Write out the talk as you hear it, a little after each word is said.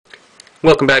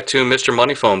Welcome back to Mr.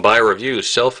 Moneyphone Buyer Reviews,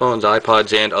 cell phones,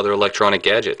 iPods, and other electronic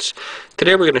gadgets.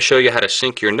 Today we're going to show you how to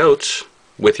sync your notes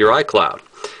with your iCloud.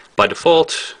 By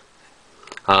default,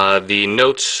 the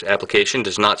Notes application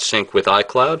does not sync with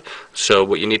iCloud, so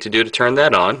what you need to do to turn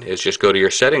that on is just go to your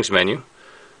settings menu,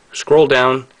 scroll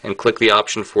down and click the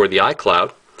option for the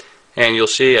iCloud, and you'll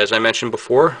see, as I mentioned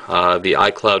before, the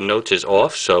iCloud Notes is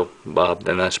off, so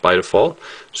and that's by default.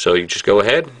 So you just go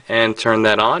ahead and turn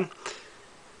that on,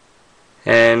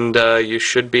 and you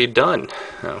should be done.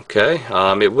 Okay,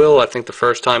 it will, I think, the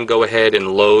first time go ahead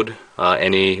and load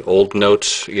any old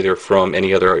notes either from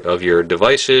any other of your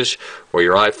devices or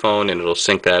your iPhone, and it'll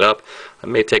sync that up. It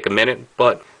may take a minute,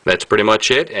 but that's pretty much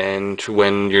it, and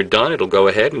when you're done it'll go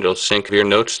ahead and it'll sync your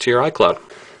notes to your iCloud.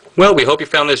 Well, we hope you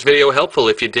found this video helpful.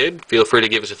 If you did, feel free to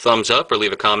give us a thumbs up or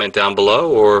leave a comment down below,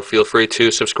 or feel free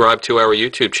to subscribe to our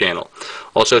YouTube channel.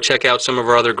 Also, check out some of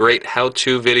our other great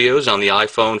how-to videos on the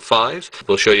iPhone 5.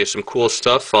 We'll show you some cool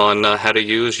stuff on how to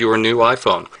use your new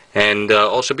iPhone. And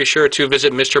also be sure to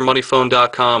visit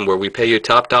MrMoneyphone.com, where we pay you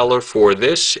top dollar for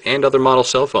this and other model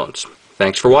cell phones.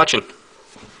 Thanks for watching.